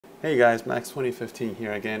Hey guys, Max 2015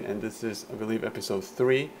 here again, and this is, I believe, episode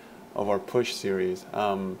 3 of our push series.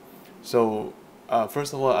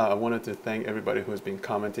 First of all, I wanted to thank everybody who has been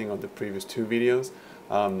commenting on the previous 2 videos.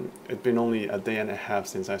 It's been only a day and a half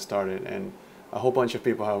since I started, and a whole bunch of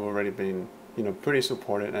people have already been, pretty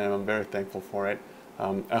supportive, and I'm very thankful for it.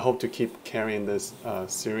 I hope to keep carrying this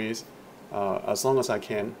series as long as I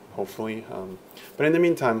can, hopefully. But in the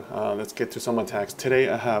meantime, let's get to some attacks. Today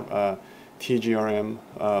I have TGRM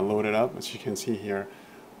loaded up, as you can see here.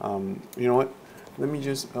 You know what? Let me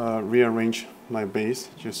just rearrange my base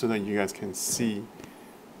just so that you guys can see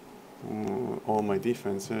all my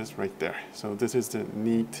defenses right there. So this is the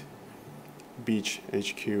neat beach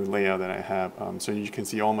HQ layout that I have. So you can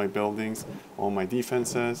see all my buildings, all my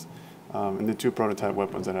defenses, and the 2 prototype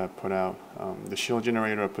weapons that I put out. The shield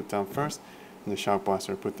generator I put down first, and the shock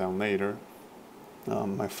blaster I put down later.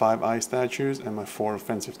 My 5 eye statues and my 4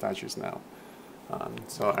 offensive statues now.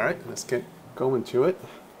 Alright, let's get going to it.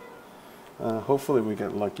 Hopefully we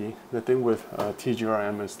get lucky. The thing with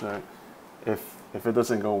TGRM is that if it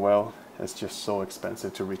doesn't go well, it's just so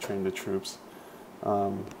expensive to retrain the troops.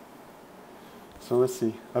 So let's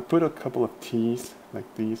see. I put a couple of T's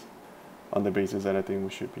like these on the bases that I think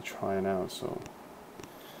we should be trying out. So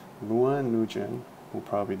Luan Nugent will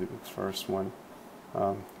probably be the first one.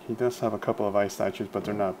 He does have a couple of ice statues, but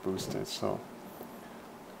they're not boosted. So,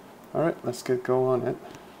 all right, let's get going on it.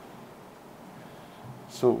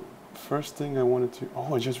 So, first thing I wanted to.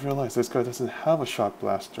 Oh, I just realized this guy doesn't have a shock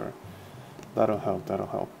blaster. That'll help. That'll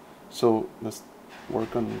help. So let's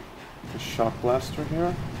work on the shock blaster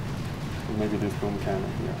here, and maybe this boom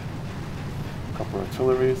cannon here. A couple of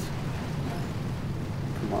artilleries.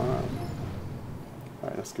 Come on. All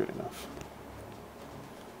right, that's good enough.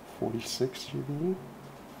 46 GBE.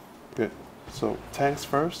 Good. So tanks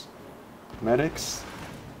first, medics,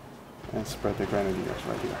 and spread the grenadiers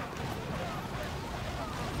right here.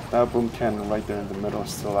 That boom cannon right there in the middle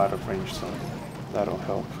is still out of range, so that'll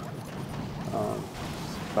help.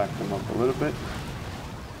 Back them up a little bit.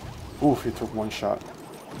 Oof, he took 1 shot.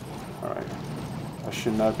 Alright. I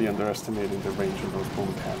should not be underestimating the range of those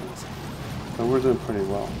boom cannons. But we're doing pretty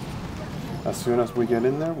well. As soon as we get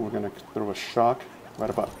in there, we're going to throw a shock right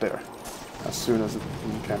about there. As soon as the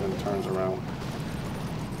boom cannon turns around.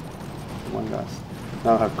 Come on, guys.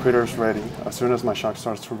 Now I have critters ready. As soon as my shock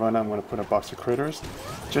starts to run, I'm going to put a box of critters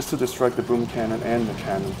just to distract the boom cannon and the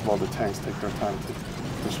cannons while the tanks take their time to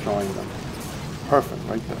destroying them. Perfect,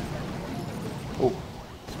 right there. Oh,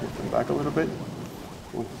 let's move them back a little bit.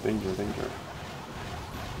 Oh, danger, danger.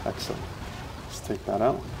 Excellent. Let's take that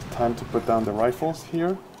out. Time to put down the rifles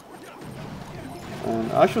here.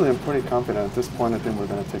 And actually, I'm pretty confident at this point. I think we're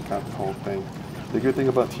going to take out the whole thing. The good thing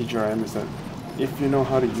about TGRM is that if you know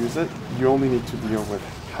how to use it, you only need to deal with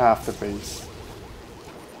half the base.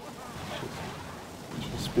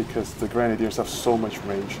 Just because the grenadiers have so much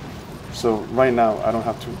range. So right now, I don't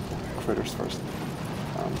have to critters first.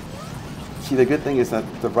 See, the good thing is that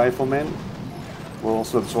the riflemen will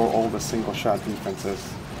also absorb all the single shot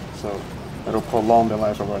defenses. So it'll prolong the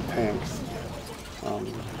life of our tanks.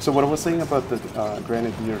 So what I was saying about the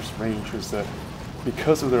grenadiers' range is that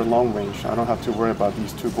because of their long range, I don't have to worry about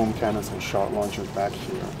these 2 boom cannons and shot launchers back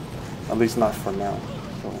here. At least not for now.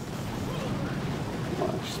 So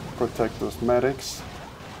just protect those medics.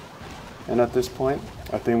 And at this point,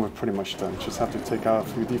 I think we're pretty much done. Just have to take out a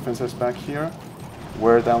few defenses back here,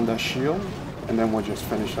 wear down that shield, and then we'll just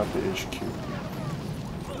finish up the HQ.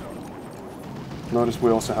 Notice we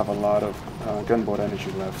also have a lot of gunboat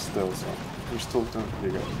energy left still, so we're still doing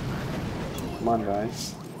pretty good. Come on,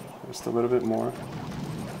 guys. Just a little bit more.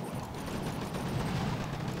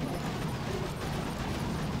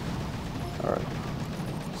 Alright.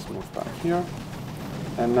 Let's move back here.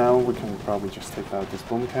 And now we can probably just take out this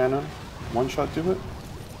boom cannon. 1 shot to it.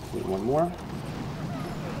 Need 1 more.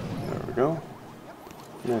 There we go.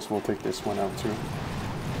 Yes, we'll take this one out too.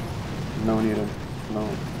 There's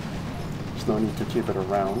no need to keep it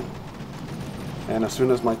around. And as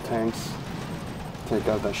soon as my tanks take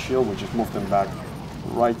out that shield, we just move them back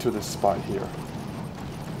right to this spot here.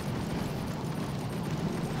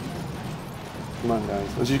 Come on, guys.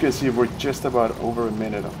 As you can see, we're just about over a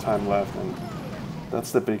minute of time left, and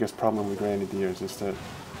that's the biggest problem with grenadiers, is that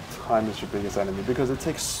time is your biggest enemy, because it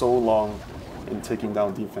takes so long in taking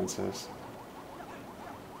down defenses.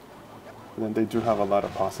 And then they do have a lot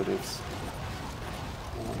of positives,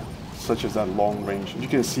 such as that long range. You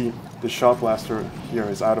can see the shock blaster here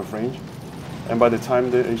is out of range, and by the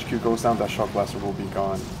time the HQ goes down, that shock blaster will be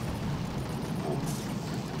gone.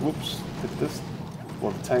 Whoops, hit this.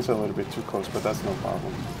 Well, the tanks are a little bit too close, but that's no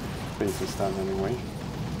problem. Base is down anyway.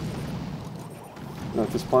 No,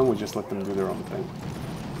 at this point, we just let them do their own thing.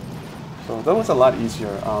 So that was a lot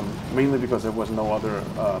easier, mainly because there was no other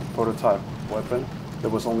prototype weapon. There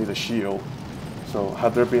was only the shield. So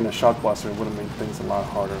had there been a shock blaster, it would have made things a lot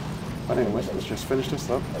harder. But anyways, let's just finish this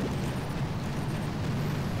up.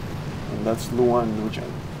 And that's Luan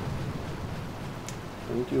Nugent.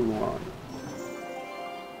 Thank you, Luan.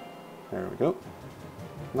 There we go.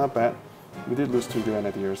 Not bad. We did lose 2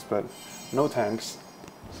 grenadiers, but no tanks.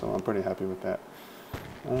 So I'm pretty happy with that.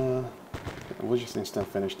 We'll just instant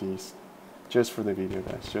finish these. Just for the video,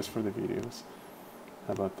 guys. Just for the videos.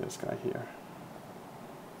 How about this guy here?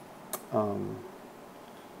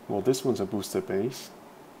 Well, this one's a boosted base.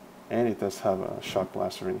 And it does have a shock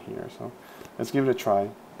blaster in here. So let's give it a try.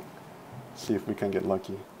 See if we can get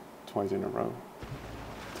lucky twice in a row.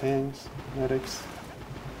 Tanks, medics.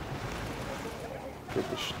 Get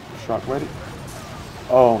the shock ready.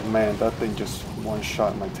 Oh man, that thing just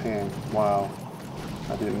one-shot my tank. Wow.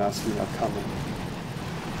 I did not see that coming.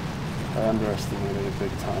 I underestimated it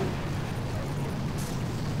big time.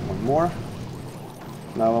 One more.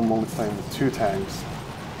 Now I'm only playing with 2 tanks.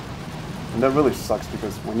 And that really sucks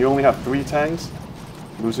because when you only have 3 tanks,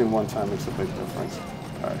 losing 1 time makes a big difference.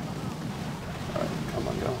 Alright. Alright, come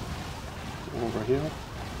on, go. Over here.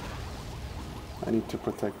 I need to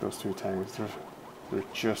protect those 2 tanks. They're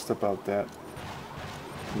just about dead.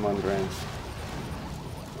 Come on, Grants.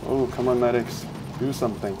 Oh, come on, medics. Do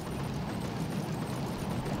something.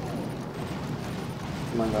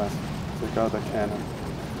 Come on, guys. Take out the cannon.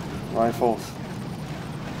 Rifles.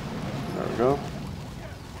 There we go.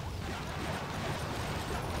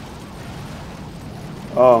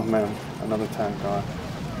 Oh, man. Another tank gone.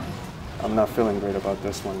 I'm not feeling great about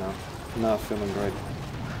this one now. Not feeling great.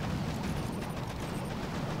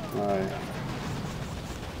 Alright.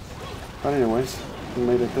 But anyways, we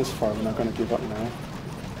made it this far. We're not gonna give up now.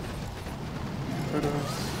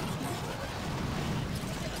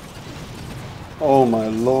 Oh my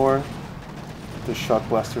lord. The shock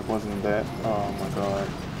blaster wasn't dead. Oh my god.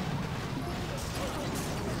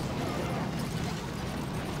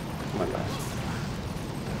 Oh my gosh.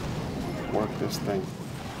 Work this thing.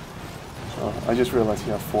 So I just realized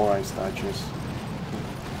you have 4 ice dodges.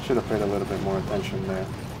 Should have paid a little bit more attention there.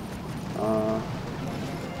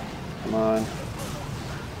 Come on.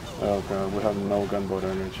 Oh god, we have no gunboat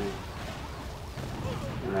energy.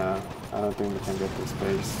 Nah, I don't think we can get this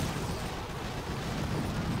base.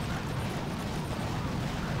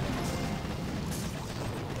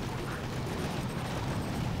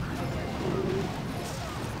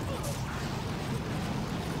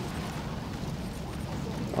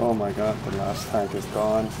 Oh my god, the last tank is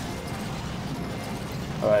gone.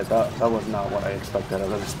 Alright, that was not what I expected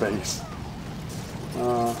out of this base.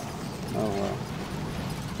 Oh well.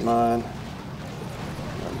 Come on.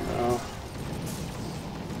 There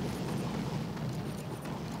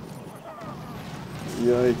we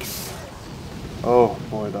go. Yikes. Oh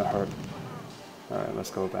boy, that hurt. Alright,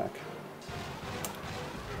 let's go back.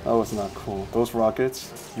 That was not cool. Those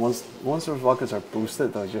rockets, once those rockets are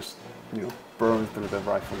boosted, they'll just, you know, burn through the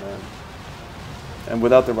rifleman. And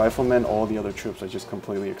without the rifleman, all the other troops are just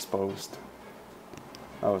completely exposed.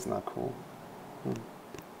 That was not cool.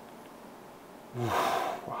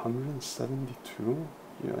 172?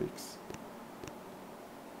 Yikes.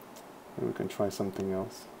 Maybe we can try something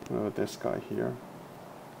else. What about this guy here?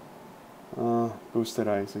 Boosted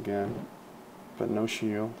ice again, but no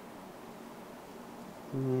shield.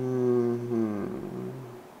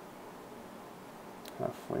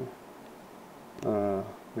 Halfway.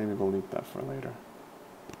 Maybe we'll leave that for later.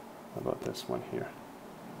 How about this one here?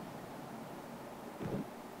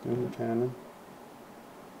 Doom cannon.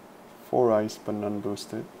 4 ice, but none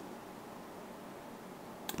boosted.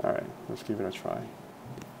 Alright, let's give it a try.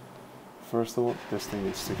 First of all, this thing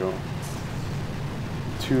needs to go.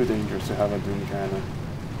 Too dangerous to have a Doom cannon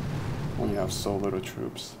when you have so little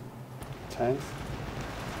troops. Tank.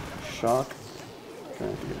 Shock.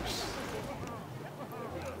 Grenadiers.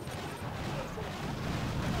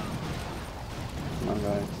 Come on,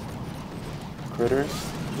 guys. Critters.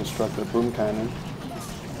 Destruct the boom cannon.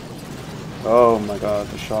 Oh my god,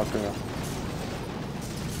 the shocker.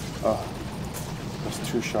 Oh, there's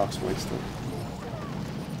 2 shocks wasted.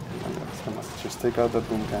 Oh my god, come on, just take out the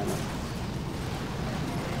boom cannon.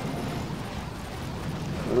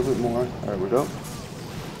 A little bit more. There we go.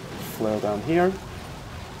 Flare down here.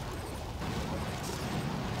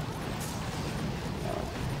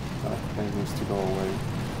 That thing needs to go away.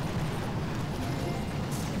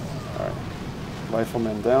 Alright.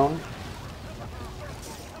 Rifleman down.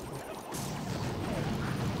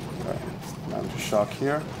 Alright, time to shock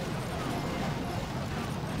here.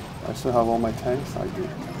 I still have all my tanks? I do.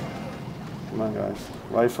 Come on, guys.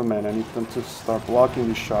 Riflemen, I need them to start blocking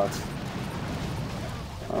these shots.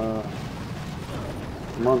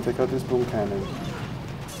 Come on, take out this boom cannon.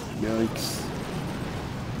 Yikes.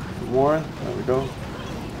 More. There we go.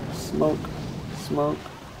 Smoke. Smoke.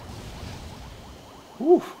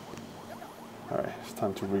 Woo. Alright, it's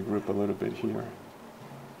time to regroup a little bit here.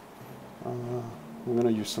 I'm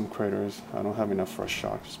gonna use some critters. I don't have enough for a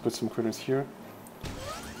shock. Just put some critters here.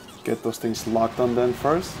 Get those things locked on them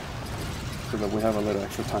first, so that we have a little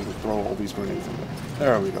extra time to throw all these grenades in there.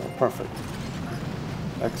 There we go. Perfect.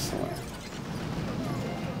 Excellent.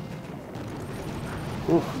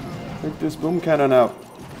 Ooh, take this boom cannon out.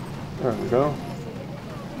 There we go.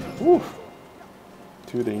 Ooh.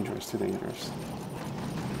 Too dangerous, too dangerous.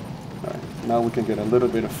 Alright, now we can get a little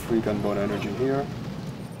bit of free gunboat energy here.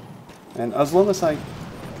 And as long as I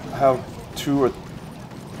have two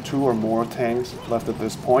or more tanks left at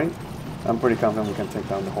this point, I'm pretty confident we can take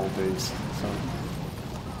down the whole base. So,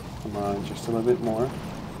 come on, just a little bit more.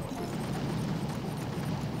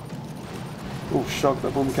 Ooh, shock the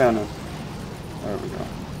boom cannon. There we go.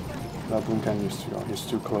 That boom cannon used to go. He's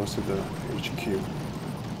too close to the HQ.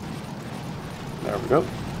 There we go.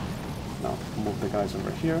 Now, move the guys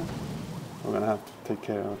over here. We're gonna have to take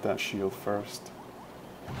care of that shield first.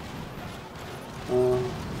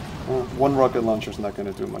 One rocket launcher is not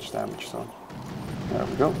gonna do much damage, so there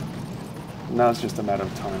we go. Now it's just a matter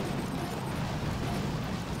of time.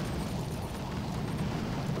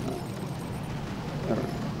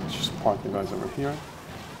 Let's just park the guys over here.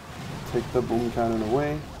 Take the boom cannon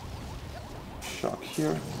away. Shock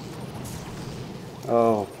here.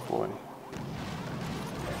 Oh boy.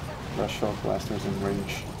 That shock blaster's in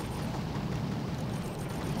range.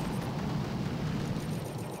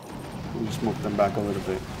 We just move them back a little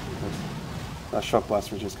bit, because that shock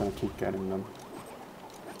blaster is just going to keep getting them.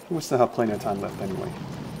 We still have plenty of time left anyway.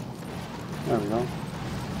 There we go.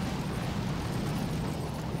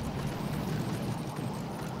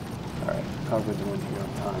 Alright, how are we doing here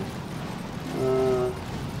on time?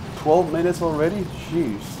 12 minutes already?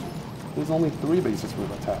 Jeez. There's only 3 bases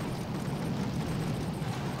we've attacked.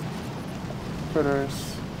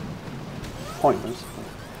 Critters. Pointless.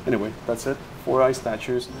 Anyway, that's it. 4 ice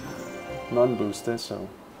statues. Non-boosted, so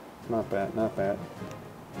not bad, not bad.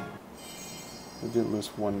 We did lose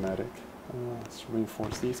 1 medic. Let's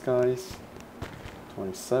reinforce these guys.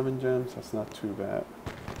 27 gems, that's not too bad.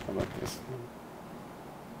 How about this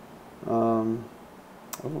one?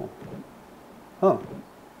 Oh. Huh.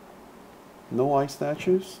 No ice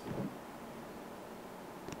statues?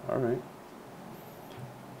 Alright.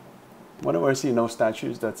 Whenever I see no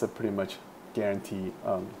statues, that's a pretty much guaranteed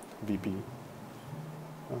VP.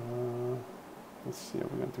 Let's see how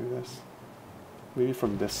we're gonna do this. Maybe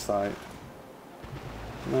from this side.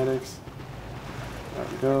 Medics. There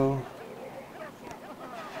we go.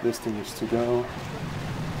 This thing needs to go.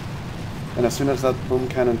 And as soon as that boom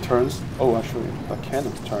cannon turns, oh, actually, the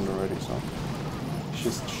cannon's turned already, so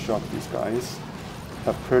just shock these guys.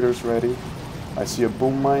 Have critters ready. I see a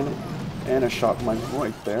boom mine and a shock mine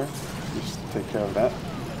right there. Just take care of that.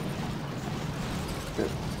 Good.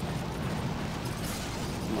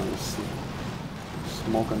 Let's see.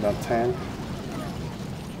 Smoke on that tank.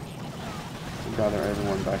 Gather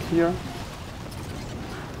everyone back here.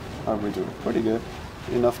 How are we doing? Pretty good.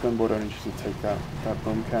 Enough gunboat energy to take out that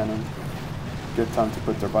boom cannon. Good time to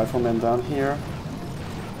put the riflemen down here.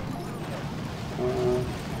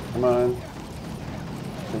 Come on.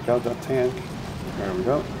 Take out that tank. There we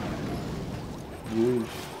go.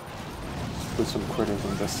 Let's put some critters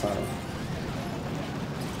on this side.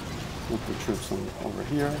 Move the troops on over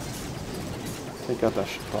here. Take out that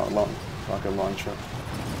rocket launcher.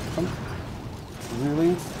 Come.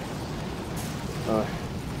 Really?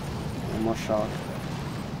 One more shock.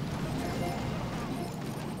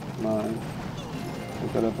 Come on.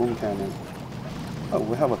 We've got a boom cannon. Oh,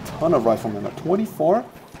 we have a ton of riflemen. 24?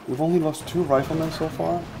 We've only lost 2 riflemen so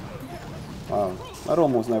far? Wow, that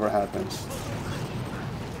almost never happens.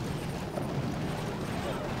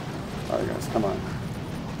 Alright guys, come on.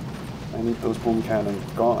 I need those boom cannons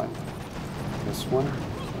gone. This one.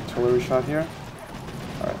 Artillery shot here.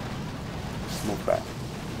 Alright. Smoke back.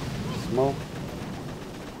 Smoke.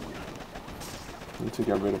 Need to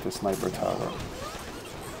get rid of the sniper tower.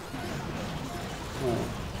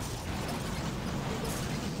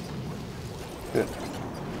 Good.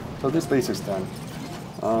 So this base is done.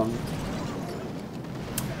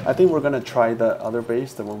 I think we're gonna try the other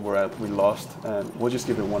base, the one we lost, and we'll just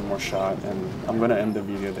give it one more shot. And I'm gonna end the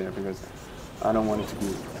video there because I don't want it to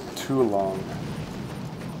be too long.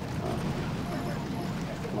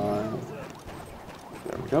 Come on.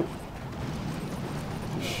 There we go.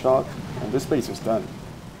 Shock, and this base is done.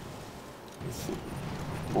 Let's see.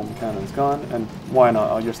 Boom cannon's gone, and why not?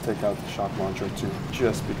 I'll just take out the shock launcher too,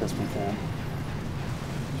 just because we can.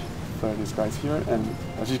 Throw these guys here, and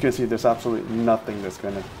as you can see, there's absolutely nothing that's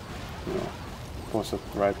gonna, you know, pose a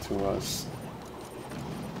threat to us.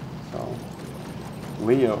 So,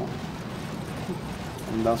 Leo,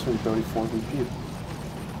 1034 VP.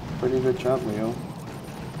 Pretty good job, Leo.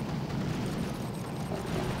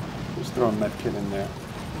 Okay. Just throw a med kit in there.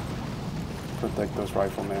 Protect those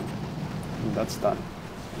riflemen. And that's done.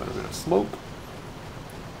 A little bit of smoke.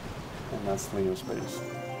 And that's Leo's base.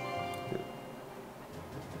 Good.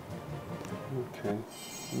 Okay.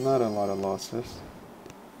 Not a lot of losses.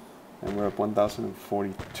 And we're up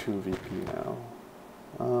 1042 VP now.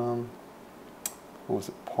 What was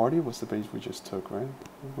it? Party was the base we just took, right?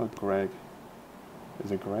 What about Greg?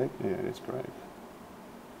 Is it Greg? Yeah, it is Greg.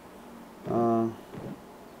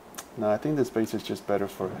 No, I think this base is just better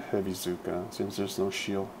for heavy Zuka, since there's no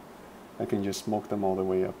shield. I can just smoke them all the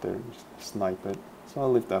way up there and just snipe it. So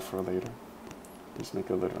I'll leave that for later. Just make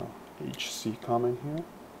a little HC comment here.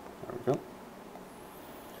 There we go.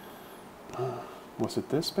 Was it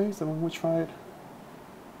this base, the one we tried?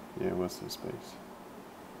 Yeah, it was this base.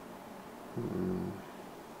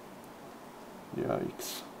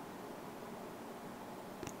 Yikes.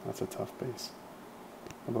 That's a tough base.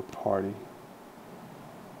 How about Party?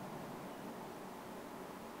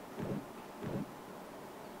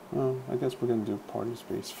 Well, I guess we're gonna do Party's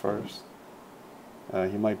base first.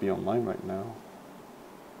 He might be online right now.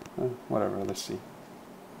 Whatever, let's see.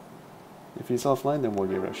 If he's offline, then we'll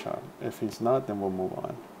give it a shot. If he's not, then we'll move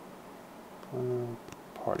on.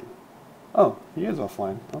 Party. Oh, he is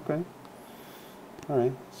offline. Okay.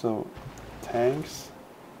 Alright, so tanks,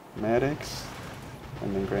 medics,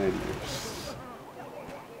 and then grenadiers.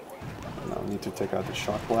 Now we need to take out the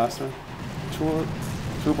shock blaster.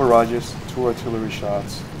 Two barrages, 2 artillery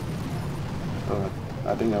shots.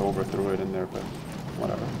 I think I overthrew it in there, but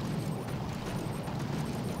whatever.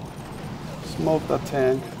 Smoke that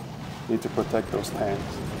tank. Need to protect those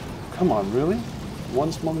tanks. Come on, really?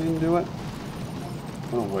 One smoke didn't do it?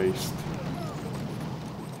 What a waste.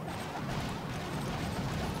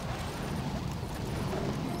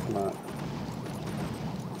 Come on.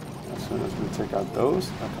 As soon as we take out those,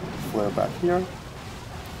 I can flare back here.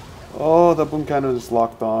 Oh, the boom cannon is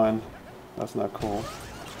locked on. That's not cool.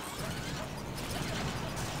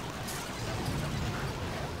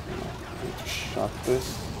 Need to shock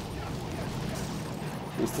this.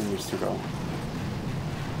 This thing needs to go.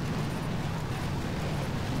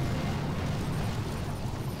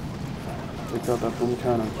 Take out that boom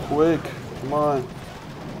cannon quick. Come on.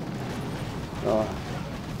 Come on,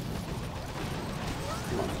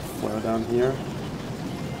 flare down here.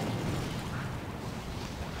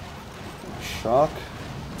 Shock.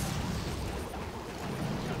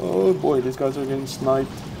 Oh boy, these guys are getting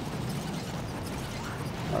sniped.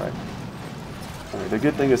 Alright. Alright, the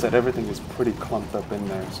good thing is that everything is pretty clumped up in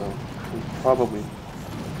there, so probably,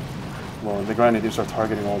 well, the grenadiers are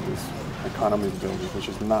targeting all these economy buildings, which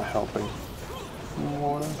is not helping.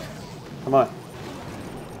 Water. Come on.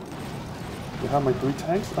 You have my 3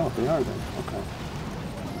 tanks? Oh, they are then. Okay.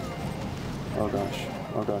 Oh gosh.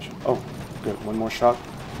 Oh gosh. Oh, good. One more shot.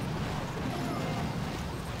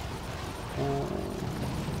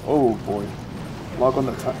 Oh boy. Log on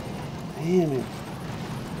the tank. Damn it.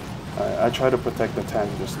 I tried to protect the tank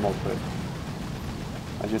with the smoke, but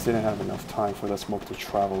I just didn't have enough time for that smoke to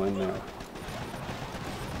travel in there.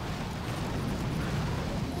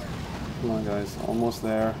 Come on guys, almost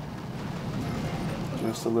there.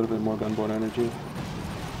 Just a little bit more gunboat energy.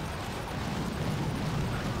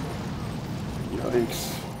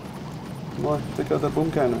 Yikes. Come on, take out the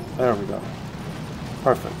boom cannon. There we go.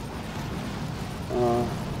 Perfect.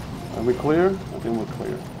 Are we clear? I think we're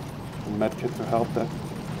clear. A medkit to help that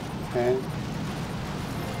tank.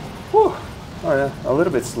 Whew. Alright, a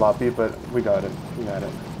little bit sloppy, but we got it. We got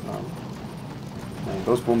it. Man,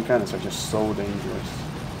 those boom cannons are just so dangerous.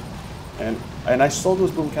 And I saw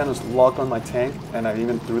those boom cannons lock on my tank, and I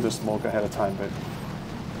even threw the smoke ahead of time, but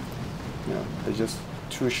you know, they just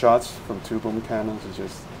 2 shots from 2 boom cannons.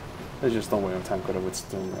 There's just no way a tank could have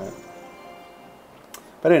withstood that.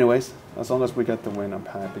 But anyways, as long as we get the win, I'm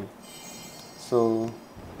happy. So,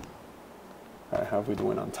 alright, how are we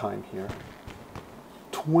doing on time here?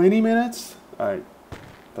 20 minutes? Alright,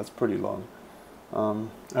 that's pretty long.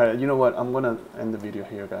 Alright, you know what? I'm gonna end the video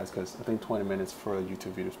here, guys, because I think 20 minutes for a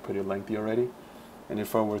YouTube video is pretty lengthy already. And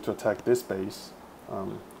if I were to attack this base,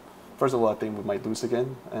 first of all, I think we might lose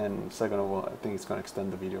again, and second of all, I think it's gonna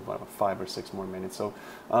extend the video by about 5 or 6 more minutes. So,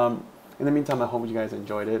 In the meantime, I hope you guys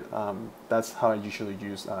enjoyed it. That's how I usually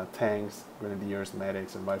use tanks, grenadiers,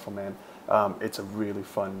 medics, and riflemen. It's a really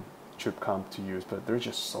fun troop comp to use, but they're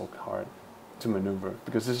just so hard to maneuver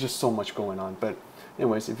because there's just so much going on. But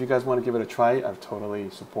anyways, if you guys want to give it a try, I totally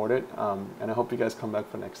support it. And I hope you guys come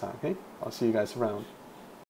back for next time, okay? I'll see you guys around.